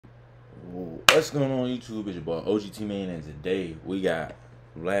What's going on YouTube? It's your boy Ogtmane, and today we got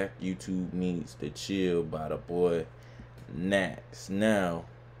Black YouTube Needs to Chill by the boy Nax. Now,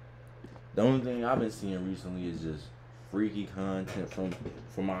 the only thing I've been seeing recently is just freaky content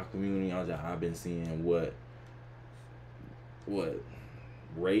from our community. I've been seeing what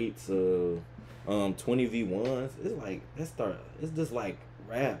rates of 20v1s. It's like it's just like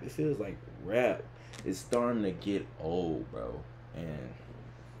rap. It feels like rap is starting to get old, bro. And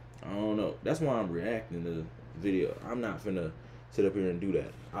I don't know. That's why I'm reacting to the video. I'm not finna sit up here and do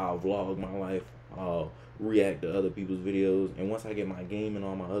that. I'll vlog my life. I'll react to other people's videos. And once I get my game and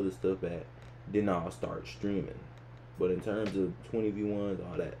all my other stuff back, then I'll start streaming. But in terms of 20v1s,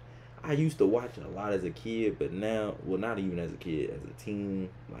 all that, I used to watch a lot as a kid, but now, well, not even as a kid, as a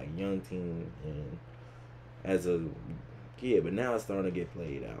teen, like young teen, and as a kid. But now it's starting to get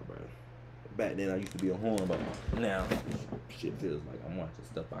played out, bro. Back then I used to be a hornball. Now shit feels like I'm watching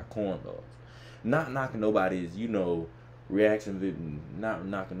stuff by cornballs. Not knocking nobody's, reaction video, not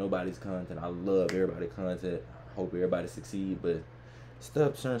knocking nobody's content. I love everybody's content. I hope everybody succeed, but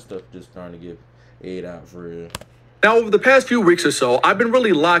certain stuff just starting to get aired out for real. Now, over the past few weeks or so, I've been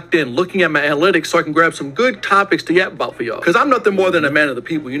really locked in looking at my analytics so I can grab some good topics to yap about for y'all. Because I'm nothing more than a man of the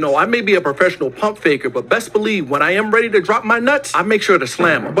people. I may be a professional pump faker, but best believe when I am ready to drop my nuts, I make sure to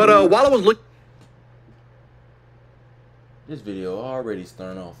slam them. But while I was looking... This video already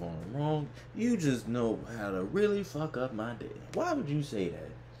starting off on the wrong. You just know how to really fuck up my day. Why would you say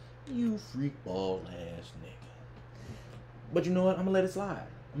that? You freak ball ass nigga. But you know what? I'm gonna let it slide.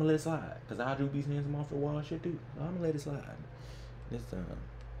 Because I do be seeing some off the wall shit too. So I'm gonna let it slide this time.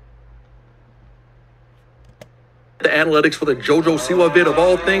 The analytics for the JoJo Siwa vid of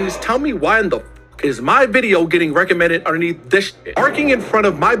all things. Tell me why in the f is my video getting recommended underneath this shit? Arcing in front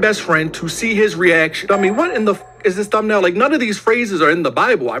of my best friend to see his reaction. I mean, what in the f is this thumbnail? Like, none of these phrases are in the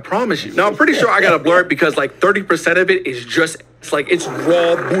Bible, I promise you. Now, I'm pretty sure I gotta blur it because like 30% of it is just, it's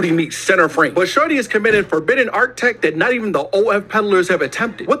raw booty meat center frame. But Shorty is committed forbidden art tech that not even the OF peddlers have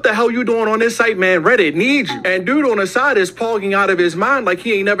attempted. What the hell you doing on this site, man? Reddit needs you. And dude on the side is pogging out of his mind like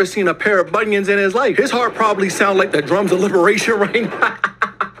he ain't never seen a pair of bunions in his life. His heart probably sound like the drums of liberation right now.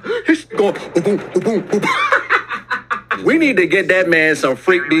 His going boom, boom, boom, boom. We need to get that man some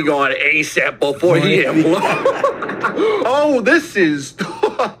freak D on ASAP before he implodes. Oh, this is...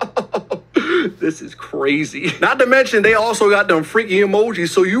 This is crazy. Not to mention, they also got them freaky emojis,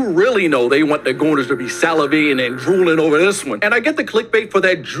 so you really know they want the gooners to be salivating and drooling over this one. And I get the clickbait for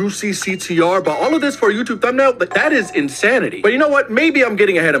that juicy CTR, but all of this for a YouTube thumbnail, that is insanity. But you know what? Maybe I'm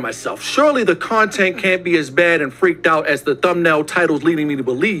getting ahead of myself. Surely the content can't be as bad and freaked out as the thumbnail title's leading me to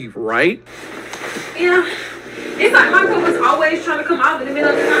believe, right? Yeah. It's like my was always trying to come out in the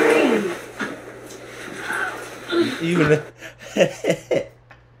middle of the Even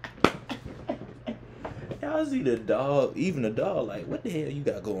y'all see the dog, even the dog, like, what the hell you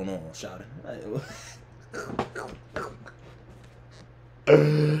got going on, shawty? Like,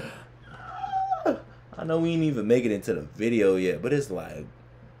 I know we ain't even make it into the video yet, but it's like,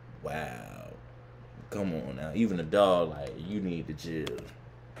 wow. Come on now. Even the dog, like, you need to chill.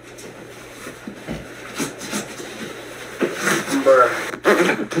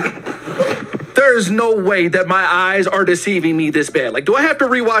 There's no way that my eyes are deceiving me this bad. Like, do I have to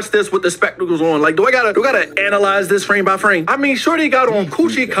rewatch this with the spectacles on? Like, do I gotta analyze this frame by frame? I mean, Shorty got on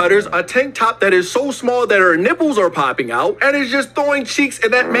coochie cutters, a tank top that is so small that her nipples are popping out, and is just throwing cheeks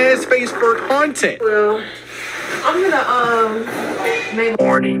in that man's face for content. Well, I'm gonna name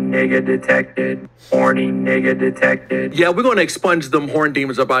Horny nigga detected. Horny nigga detected. Yeah, we're gonna expunge them horn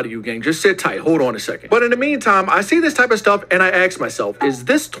demons up out of you, gang. Just sit tight. Hold on a second. But in the meantime, I see this type of stuff and I ask myself, is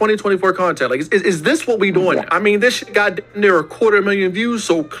this 2024 content? Like, is this what we doing now? I mean, this shit got near 250,000 views,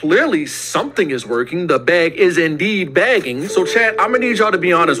 so clearly something is working. The bag is indeed bagging. So chat, I'm gonna need y'all to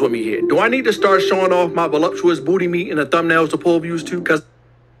be honest with me here. Do I need to start showing off my voluptuous booty meat in the thumbnails to pull views too? Cause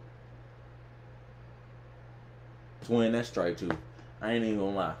Twin, that's strike two. I ain't even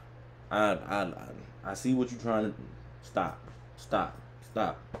gonna lie. I see what you trying to stop.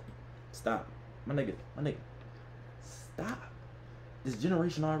 My nigga. Stop. This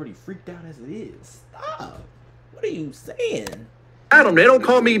generation already freaked out as it is. Stop. What are you saying? Adam, they don't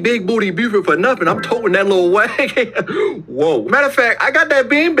call me Big Booty Buford for nothing. I'm toting that little wag. Whoa. Matter of fact, I got that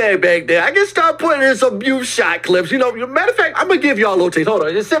beanbag back there. I can start putting in some view shot clips. Matter of fact, I'm gonna give y'all a little taste. Hold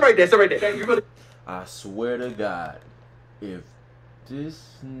on, just sit right there. Thank you, really. I swear to God, if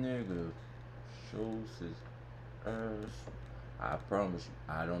this nigga shows his ass, I promise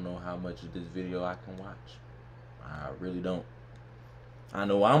you, I don't know how much of this video I can watch. I really don't. I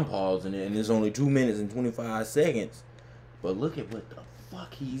know I'm pausing it and it's only 2 minutes and 25 seconds. But look at what the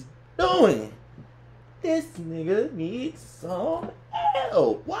fuck he's doing. This nigga needs some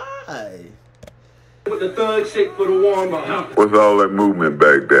help. Why? With the thug shit for the warm up. What's all that movement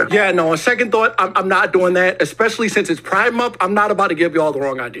back there? Yeah, no, on second thought, I'm not doing that, especially since it's Pride Month. I'm not about to give y'all the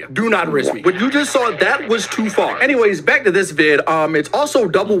wrong idea. Do not risk me. What you just saw, that was too far. Anyways, back to this vid. It's also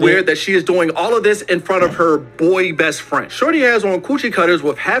double weird that she is doing all of this in front of her boy best friend. Shorty has on coochie cutters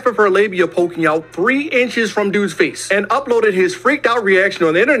with half of her labia poking out 3 inches from dude's face and uploaded his freaked out reaction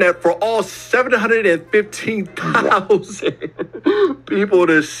on the internet for all 715,000 people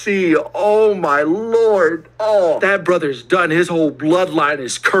to see. Oh my Lord. Oh, that brother's done. His whole bloodline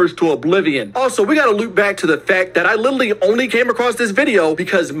is cursed to oblivion. Also, we gotta loop back to the fact that I literally only came across this video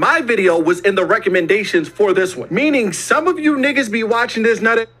because my video was in the recommendations for this one. Meaning some of you niggas be watching this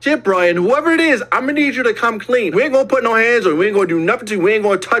nut shit, bro, and whoever it is, I'm gonna need you to come clean. We ain't gonna put no hands on you. We ain't gonna do nothing to you. We ain't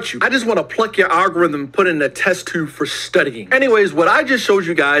gonna touch you. I just wanna pluck your algorithm and put in a test tube for studying. Anyways, what I just showed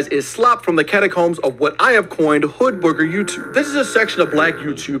you guys is slop from the catacombs of what I have coined hood booger YouTube. This is a section of black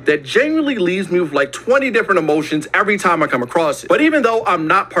YouTube that genuinely leaves me with like 20 different emotions every time I come across it. But even though I'm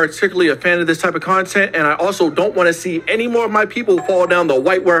not particularly a fan of this type of content, and I also don't want to see any more of my people fall down the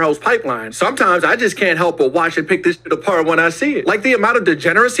white warehouse pipeline, sometimes I just can't help but watch and pick this shit apart when I see it. Like the amount of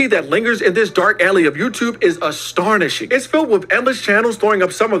degeneracy that lingers in this dark alley of YouTube is astonishing. It's filled with endless channels throwing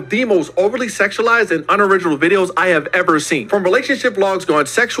up some of the most overly sexualized and unoriginal videos I have ever seen. From relationship vlogs gone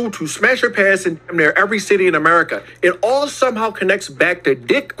sexual to smash your pass in damn near every city in America, it all somehow connects back to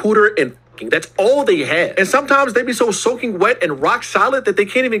dick, cooter, and that's all they had. And sometimes they be so soaking wet and rock solid that they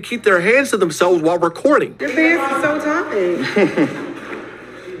can't even keep their hands to themselves while recording. Your pants are so tight.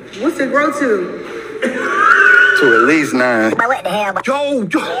 What's it grow to? To at least 9. Yo,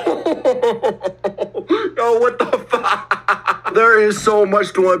 what the fuck? There is so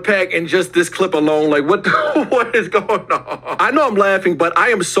much to unpack in just this clip alone. Like, what is going on? I know I'm laughing, but I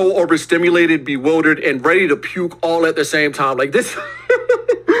am so overstimulated, bewildered, and ready to puke all at the same time. Like this.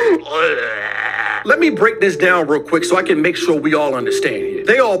 Let me break this down real quick so I can make sure we all understand here.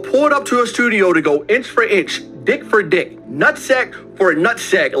 They all pulled up to a studio to go inch for inch, dick for dick, nutsack for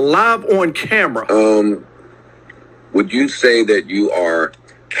nutsack, live on camera. Would you say that you are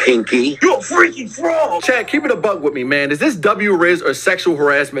kinky? You're a freaky frog! Chad, keep it a buck with me, man. Is this W-Riz or sexual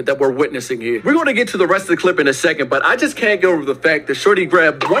harassment that we're witnessing here? We're gonna get to the rest of the clip in a second, but I just can't get over the fact that Shorty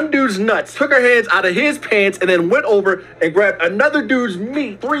grabbed one dude's nuts, took her hands out of his pants, and then went over and grabbed another dude's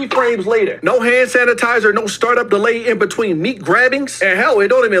meat 3 frames later. No hand sanitizer, no startup delay in between meat grabbings. And hell, it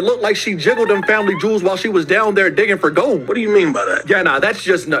don't even look like she jiggled them family jewels while she was down there digging for gold. What do you mean by that? Yeah, nah, that's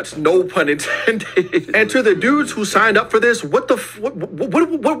just nuts. No pun intended. And to the dudes who signed up for this, what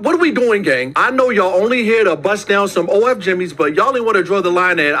are we doing, gang? I know y'all only here to bust down some OF Jimmies, but y'all ain't want to draw the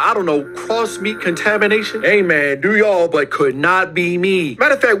line at, I don't know, cross meat contamination? Hey, man, do y'all, but could not be me.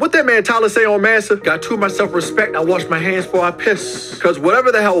 Matter of fact, what that man Tyler say on Massa? Got too much self-respect. I wash my hands before I piss. Because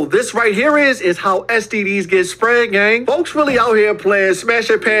whatever the hell this right here is how STDs get spread, gang. Folks really out here playing smash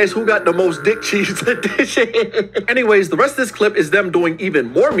your pants who got the most dick cheese edition. Anyways, the rest of this clip is them doing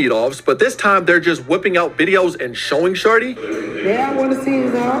even more meat-offs, but this time they're just whipping out videos and showing Shorty. Yeah, I want to see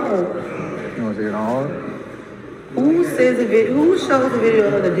his arm. You want to see it all? Who says a video? Who shows a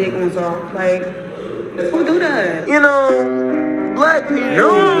video of the dick on top? Like, who do that? You know, black people.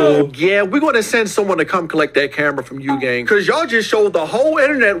 No. Yeah, we're going to send someone to come collect that camera from you, gang. Because y'all just showed the whole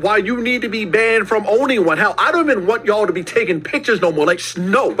internet why you need to be banned from owning one. Hell, I don't even want y'all to be taking pictures no more. Like,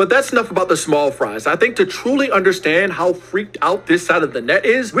 no. But that's enough about the small fries. I think to truly understand how freaked out this side of the net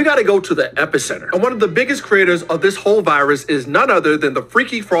is, we got to go to the epicenter. And one of the biggest creators of this whole virus is none other than the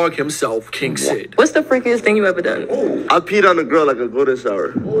freaky frog himself, King Sid. What's the freakiest thing you ever done? I peed on a girl like a golden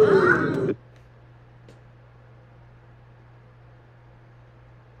shower.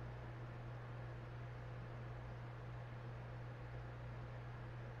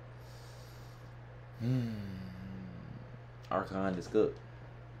 Our kind is cooked.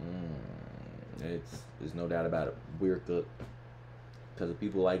 There's no doubt about it. We're cooked because of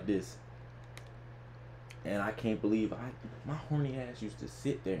people like this. And I can't believe my horny ass used to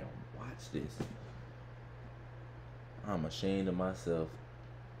sit there and watch this. I'm ashamed of myself.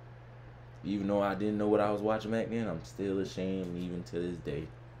 Even though I didn't know what I was watching back then, I'm still ashamed even to this day.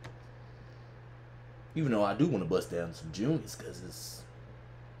 Even though I do want to bust down some juniors, because it's...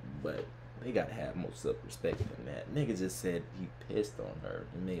 But they gotta have more self-respect than that. Nigga just said he pissed on her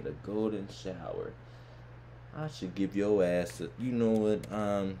and made a golden shower. I should give your ass you know what,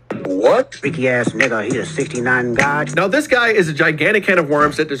 What? Freaky ass nigga, he a 69 god. Now, this guy is a gigantic can of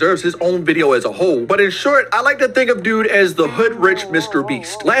worms that deserves his own video as a whole, but in short, I like to think of dude as the hood rich Mr.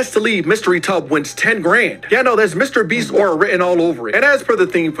 Beast. Last to leave, Mystery Tub wins 10 grand. Yeah, no, there's Mr. Beast aura written all over it. And as per the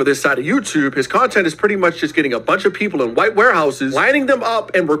theme for this side of YouTube, his content is pretty much just getting a bunch of people in white warehouses, lining them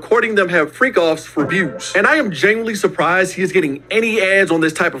up and recording them have freak-offs for views. And I am genuinely surprised he is getting any ads on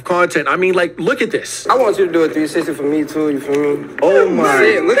this type of content. I mean, like, look at this. I want you to do a 360 for me too, you feel me? oh my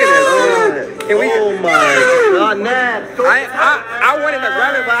Shit, look at that. Can we? oh my god, nah. I wanted to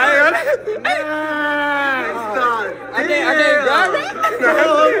grab it, but I can't grab it.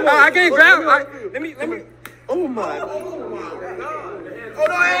 I can't grab it. Let me. Oh my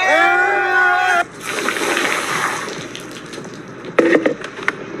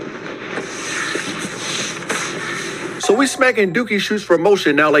So we smacking dookie shoots for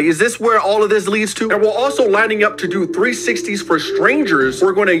motion. Now, like, is this where all of this leads to? And we're also lining up to do 360s for strangers.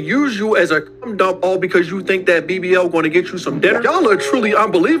 We're going to use you as a cum dump all because you think that BBL going to get you some dinner. Y'all are truly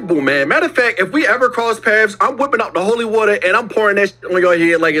unbelievable, man. Matter of fact, if we ever cross paths, I'm whipping out the holy water and I'm pouring that shit on your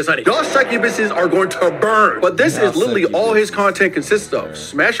head like it's honey. Y'all succubuses are going to burn. But this is literally all his content consists of.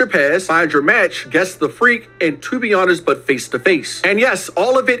 Smash your pass, find your match, guess the freak, and to be honest, but face to face. And yes,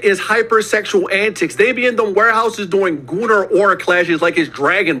 all of it is hypersexual antics. They be in them warehouses doing Gooner aura clashes like it's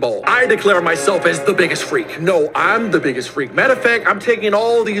Dragon Ball. I declare myself as the biggest freak. No, I'm the biggest freak. Matter of fact, I'm taking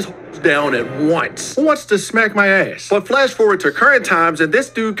all these down at once. Who wants to smack my ass? But flash forward to current times, and this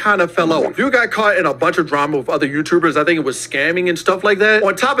dude kind of fell off. You got caught in a bunch of drama with other YouTubers. I think it was scamming and stuff like that.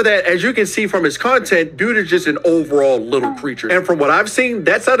 On top of that, as you can see from his content, dude is just an overall little creature. And from what I've seen,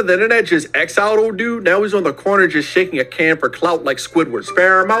 that side of the internet just exiled old dude. Now he's on the corner just shaking a can for clout like Squidward.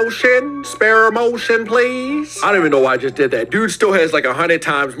 Spare motion, please. I don't even know why I just did that. Dude still has like 100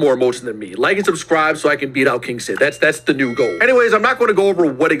 times more emotion than me. Like and subscribe so I can beat out King Sid. That's the new goal. Anyways, I'm not going to go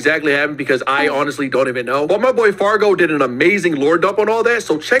over what exactly happened because I honestly don't even know. But my boy Fargo did an amazing lore dump on all that,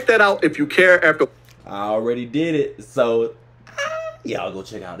 so check that out if you care after. I already did it, so y'all go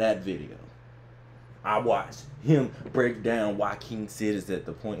check out that video. I watched him break down why King Sid is at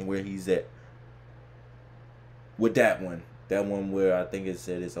the point where he's at with that one where I think it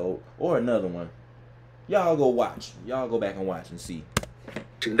said it's old, or another one. Y'all go watch. Y'all go back and watch and see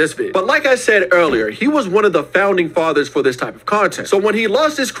This video. But like I said earlier, he was one of the founding fathers for this type of content. So when he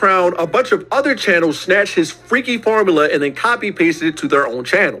lost his crown, a bunch of other channels snatched his freaky formula and then copy pasted it to their own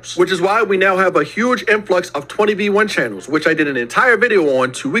channels, which is why we now have a huge influx of 20v1 channels, which I did an entire video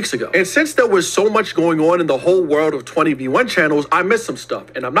on 2 weeks ago. And since there was so much going on in the whole world of 20v1 channels, I missed some stuff.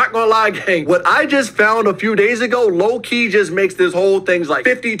 And I'm not gonna lie, gang, what I just found a few days ago, low-key just makes this whole thing like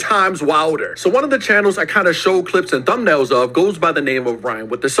 50 times wilder. So one of the channels I kind of show clips and thumbnails of goes by the name of Ryan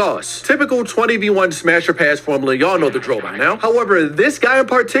with the Sauce. Typical 20v1 smash or pass formula, y'all know the drill by now. However, this guy in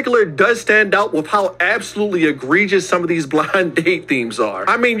particular does stand out with how absolutely egregious some of these blind date themes are.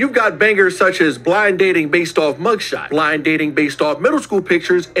 I mean, you've got bangers such as blind dating based off mugshot, blind dating based off middle school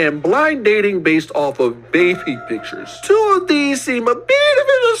pictures, and blind dating based off of baby pictures. Two of these seem a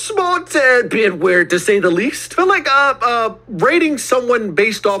small tad bit weird to say the least. But like rating someone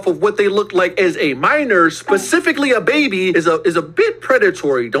based off of what they look like as a minor, specifically a baby, is a bit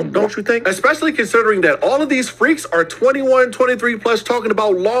predatory, don't you think? Especially considering that all of these freaks are 21, 23 plus talking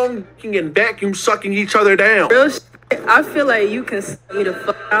about long and vacuum sucking each other down. Real shit, I feel like you can suck me the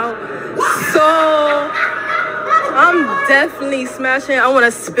fuck out. So I'm definitely smashing. I want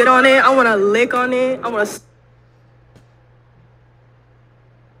to spit on it. I want to lick on it. I want to.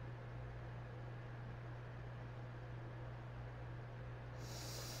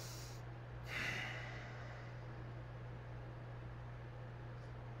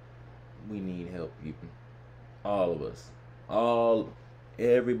 We need help, people. All of us.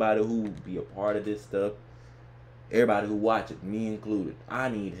 Everybody who be a part of this stuff. Everybody who watch it, me included. I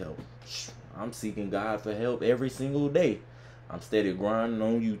need help. I'm seeking God for help every single day. I'm steady grinding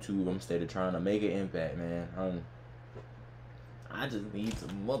on YouTube. I'm steady trying to make an impact, man. I just need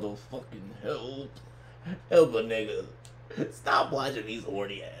some motherfucking help. Help a nigga. Stop watching these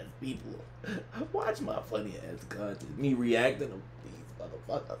horny ass people. Watch my funny ass content. Me reacting to these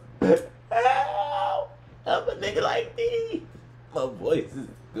motherfuckers. Help! Help a nigga like me. My voice is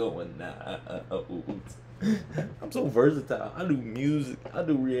going out. I'm so versatile. I do music. I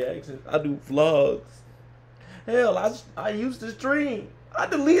do reactions. I do vlogs. Hell, I used to stream. I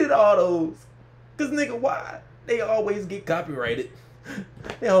deleted all those. Cause nigga, why? They always get copyrighted.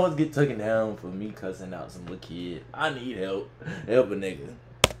 They always get taken down for me cussing out some little kid. I need help. Help a nigga.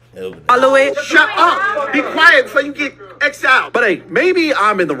 Follow it. Shut up! Be quiet before you get X out. But hey, maybe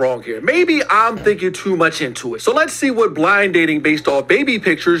I'm in the wrong here. Maybe I'm thinking too much into it. So let's see what blind dating based off baby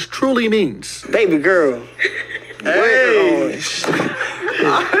pictures truly means. Baby girl. Hey. Like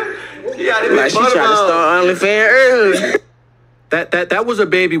she tried to start OnlyFans early. That was a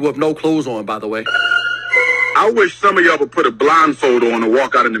baby with no clothes on, by the way. I wish some of y'all would put a blindfold on and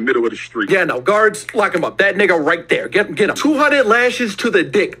walk out in the middle of the street. Yeah, no, guards, lock him up. That nigga right there. Get him. 200 lashes to the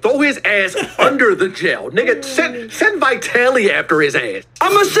dick. Throw his ass under the jail. Nigga, send Vitali after his ass.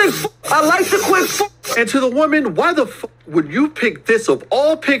 I'm a sick I like the quick And to the woman, why the would you pick this of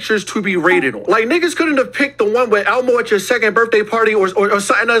all pictures to be rated on? Like, niggas couldn't have picked the one with Elmo at your second birthday party or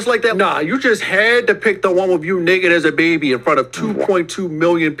something else like that. Nah, you just had to pick the one with you naked as a baby in front of 2.2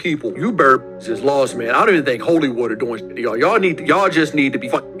 million people. You burps is lost, man. I don't even think Hollywood are doing shit, y'all. Y'all just need to be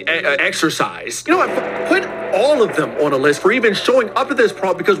fucking exercised. You know what? Put all of them on a list for even showing up to this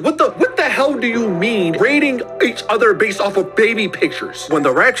prompt, because what the hell do you mean rating each other based off of baby pictures? When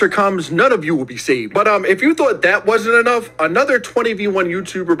the rapture comes, none of you will be saved. But if you thought that wasn't enough, another 20v1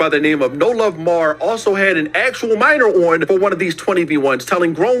 YouTuber by the name of No Love Mar also had an actual minor on for one of these 20v1s,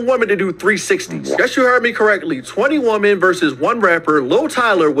 telling grown women to do 360s. Yes, you heard me correctly. 20 women versus one rapper, Lil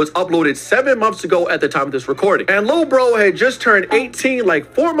Tyler, was uploaded 7 months ago at the time of this recording. And Lil Bro had just turned 18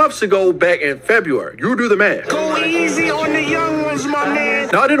 like 4 months ago back in February. You do the math. Go easy on the young ones, my man.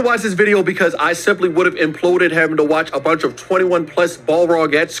 Now, I didn't watch this video because I simply would have imploded having to watch a bunch of 21 plus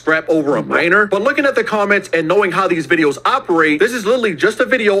Balrogettes scrap over a minor. But looking at the comments and knowing how these videos operate, this is literally just a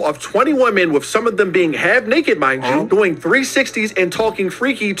video of 20 women, with some of them being half naked, mind you, doing 360s and talking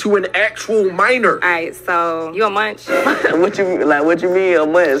freaky to an actual minor. All right, so you a munch? What you mean a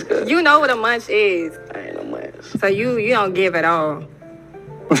munch? You know what a munch is. I ain't a munch. So you don't give at all.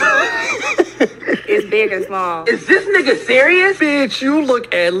 It's big and small. Is this nigga serious? Bitch, you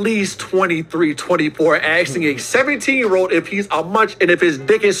look at least 23, 24, asking a 17-year-old if he's a munch and if his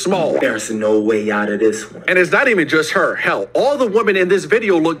dick is small. There's no way out of this one. And it's not even just her. Hell, all the women in this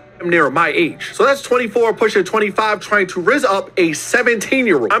video look near my age. So that's 24 pushing 25 trying to rizz up a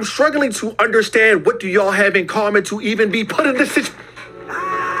 17-year-old. I'm struggling to understand what do y'all have in common to even be put in this situation.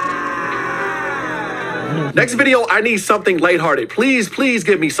 Next video, I need something lighthearted. Please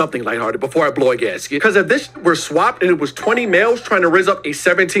give me something lighthearted before I blow a gasket. Because if this were swapped and it was 20 males trying to rizz up a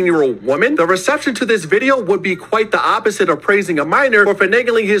 17-year-old woman, the reception to this video would be quite the opposite of praising a minor or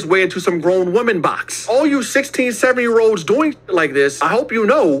finagling his way into some grown woman box. All you 16, 17-year-olds doing shit like this, I hope you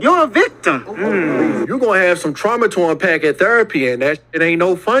know You're a victim. you're gonna have some trauma to unpack at therapy, and that shit ain't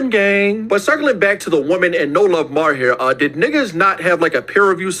no fun, gang. But circling back to the woman and No Love Mar here, did niggas not have like a peer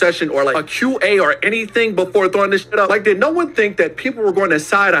review session or like a QA or anything before throwing this shit up? Like, did no one think that people were going to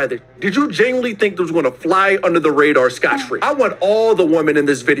side-eye this? Did you genuinely think this was going to fly under the radar scot-free? I want all the women in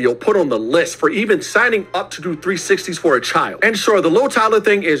this video put on the list for even signing up to do 360s for a child. And sure, the Lil Tyler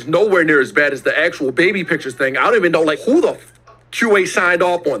thing is nowhere near as bad as the actual baby pictures thing. I don't even know, like, who the QA signed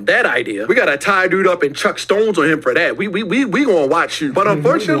off on that idea. We gotta tie dude up and chuck stones on him for that. We gonna watch you. But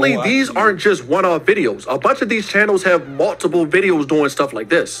unfortunately, these aren't just one-off videos. A bunch of these channels have multiple videos doing stuff like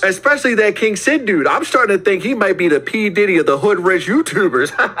this. Especially that King Sid dude. I'm starting to think he might be the P. Diddy of the hood rich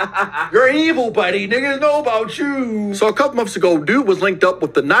YouTubers. You're evil, buddy. Niggas know about you. So a couple months ago, dude was linked up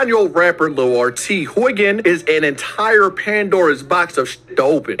with the 9-year-old rapper Lil RT, who again is an entire Pandora's box of shit to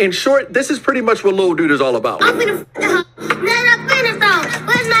open. In short, this is pretty much what Lil Dude is all about. Open the door.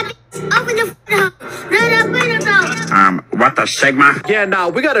 Where's my bitch? Open the door. What the Sigma? Yeah, nah,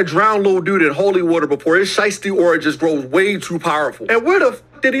 we gotta drown Lil Dude in holy water before his shiesty aura just grows way too powerful. And where the f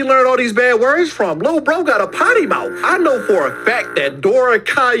did he learn all these bad words from? Lil Bro got a potty mouth. I know for a fact that Dora,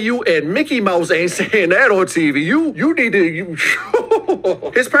 Caillou, and Mickey Mouse ain't saying that on TV. You need to...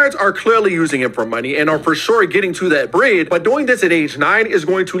 His parents are clearly using him for money and are for sure getting to that bread, but doing this at age 9 is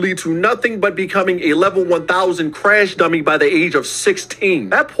going to lead to nothing but becoming a level 1000 crash dummy by the age of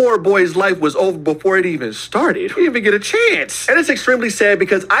 16. That poor boy's life was over before it even started. He didn't even get a chance. And it's extremely sad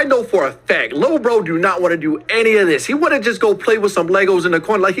because I know for a fact Lil Bro do not want to do any of this. He want to just go play with some Legos in the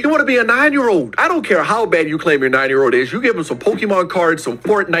corner like he want to be a 9-year-old. I don't care how bad you claim your 9-year-old is. You give him some Pokemon cards, some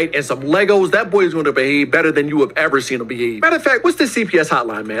Fortnite, and some Legos, that boy's going to behave better than you have ever seen him behave. Matter of fact, what's the CPS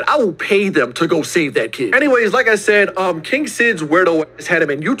hotline, man? I will pay them to go save that kid. Anyways, like I said, King Sid's weirdo ass had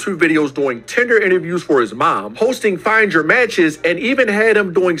him in YouTube videos doing Tinder interviews for his mom, hosting Find Your Matches, and even had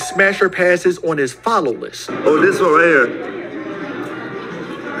him doing smasher passes on his follow list. Oh, this one right here.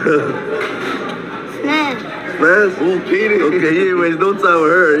 Man, oh, Petey. Okay, anyways, don't tell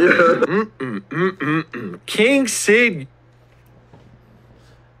her. Yeah. King Sid.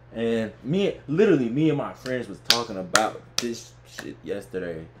 And me and my friends was talking about this shit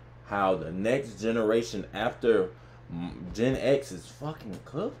yesterday. how the next generation after Gen X is fucking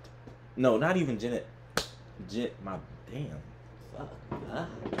cooked. No, not even Gen X. My damn. Fuck.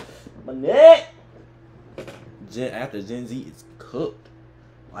 My neck. After Gen Z is cooked.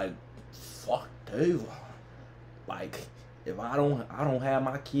 Like, fuck dude. Like, if I don't have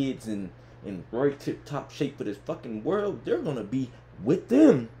my kids in right tip top shape for this fucking world, they're gonna be with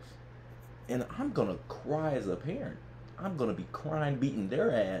them. And I'm gonna cry as a parent. I'm gonna be crying, beating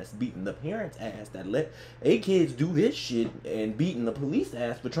their ass, beating the parents' ass that let a kids do this shit, and beating the police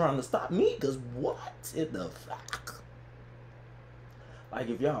ass for trying to stop me. Cause what in the fuck? Like,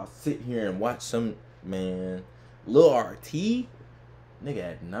 if y'all sit here and watch some man, Lil RT, nigga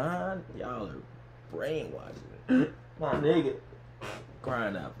at 9, y'all are brainwashing. My nigga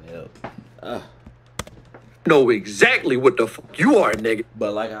crying out for help. Know exactly what the fuck you are, nigga.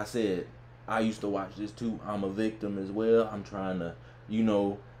 But like I said, I used to watch this too. I'm a victim as well. I'm trying to, you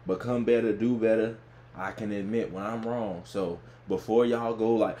know, become better, do better. I can admit when I'm wrong. So before y'all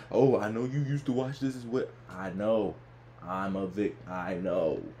go like, oh, I know you used to watch this as well. I know. I'm a victim. I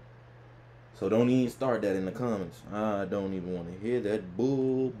know. So don't even start that in the comments. I don't even want to hear that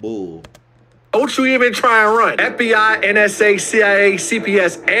bull. Don't you even try and run. FBI, NSA, CIA,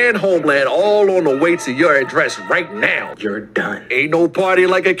 CPS, and Homeland all on the way to your address right now. You're done. Ain't no party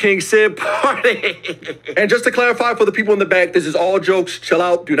like a King Sid party. And just to clarify for the people in the back, this is all jokes. Chill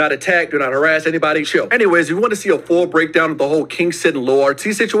out. Do not attack. Do not harass anybody. Chill. Anyways, if you want to see a full breakdown of the whole King Sid and Lil RT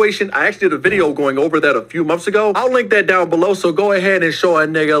situation, I actually did a video going over that a few months ago. I'll link that down below, so go ahead and show a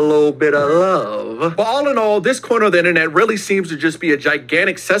nigga a little bit of love. But all in all, this corner of the internet really seems to just be a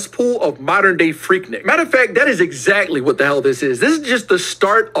gigantic cesspool of modern day Freaknik. Matter of fact, that is exactly what the hell this is. This is just the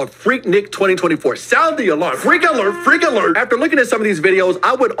start of Freaknik 2024. Sound the alarm. Freak alert, freak alert. After looking at some of these videos,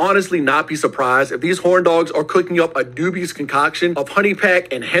 I would honestly not be surprised if these horn dogs are cooking up a dubious concoction of honey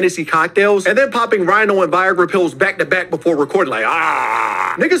pack and Hennessy cocktails and then popping Rhino and Viagra pills back to back before recording like,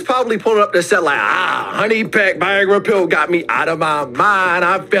 niggas probably pulling up the set like, honey pack Viagra pill got me out of my mind.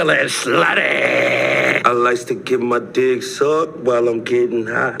 I'm feeling slutty. I likes to get my dick sucked while I'm getting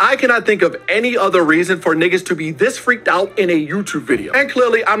high. I cannot think of any other reason for niggas to be this freaked out in a YouTube video. And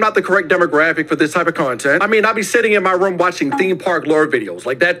clearly, I'm not the correct demographic for this type of content. I mean, I'll be sitting in my room watching theme park lore videos.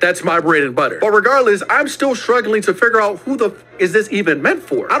 Like, that's my bread and butter. But regardless, I'm still struggling to figure out who the is this even meant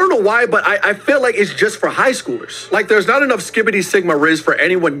for? I don't know why, but I feel like it's just for high schoolers. Like, there's not enough skibbity sigma riz for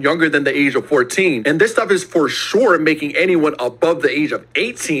anyone younger than the age of 14. And this stuff is for sure making anyone above the age of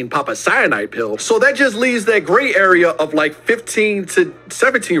 18 pop a cyanide pill. So that just leaves that gray area of like 15 to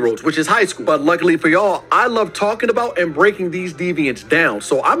 17-year-olds, which is high school. But luckily for y'all, I love talking about and breaking these deviants down.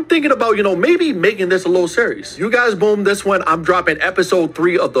 So I'm thinking about, you know, maybe making this a little series. You guys boom this one. I'm dropping episode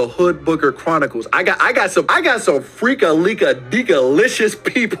 3 of the Hood Booger Chronicles. I got some freaka-leaka delicious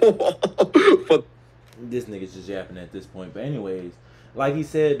people for this nigga's just yapping at this point. But anyways, like he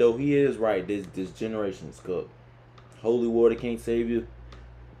said though, he is right. This generation's cooked. Holy water can't save you.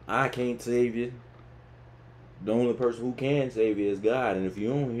 I can't save you. The only person who can save you is God. And if you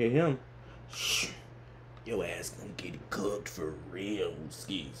don't hear him, your ass gonna get cooked for real,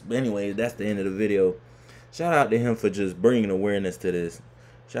 skis. But anyways, that's the end of the video. Shout out to him for just bringing awareness to this.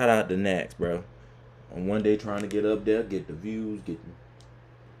 Shout out to Nax, bro. On one day trying to get up there, get the views, because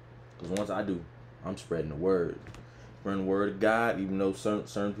once I do, I'm spreading the word. Spreading the word of God, even though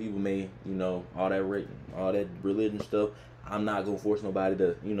certain people may, you know, all that religion stuff. I'm not gonna force nobody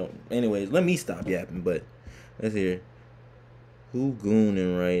to, you know. Anyways, let me stop yapping, but let's hear. Who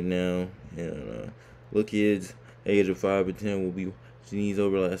gooning right now? Yeah, little kids, age of 5 or 10 will be sneeze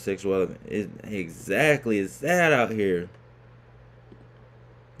over like sexuality. Exactly, it's sad out here.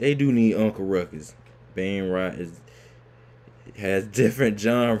 They do need Uncle Ruckus. Bane Rot has different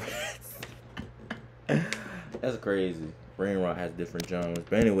genres. That's crazy. Brain Rot has different genres.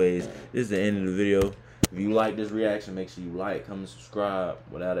 But anyways, this is the end of the video. If you like this reaction, make sure you like, comment, subscribe.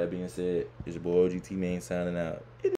 Without that being said, it's your boy Ogtmane signing out.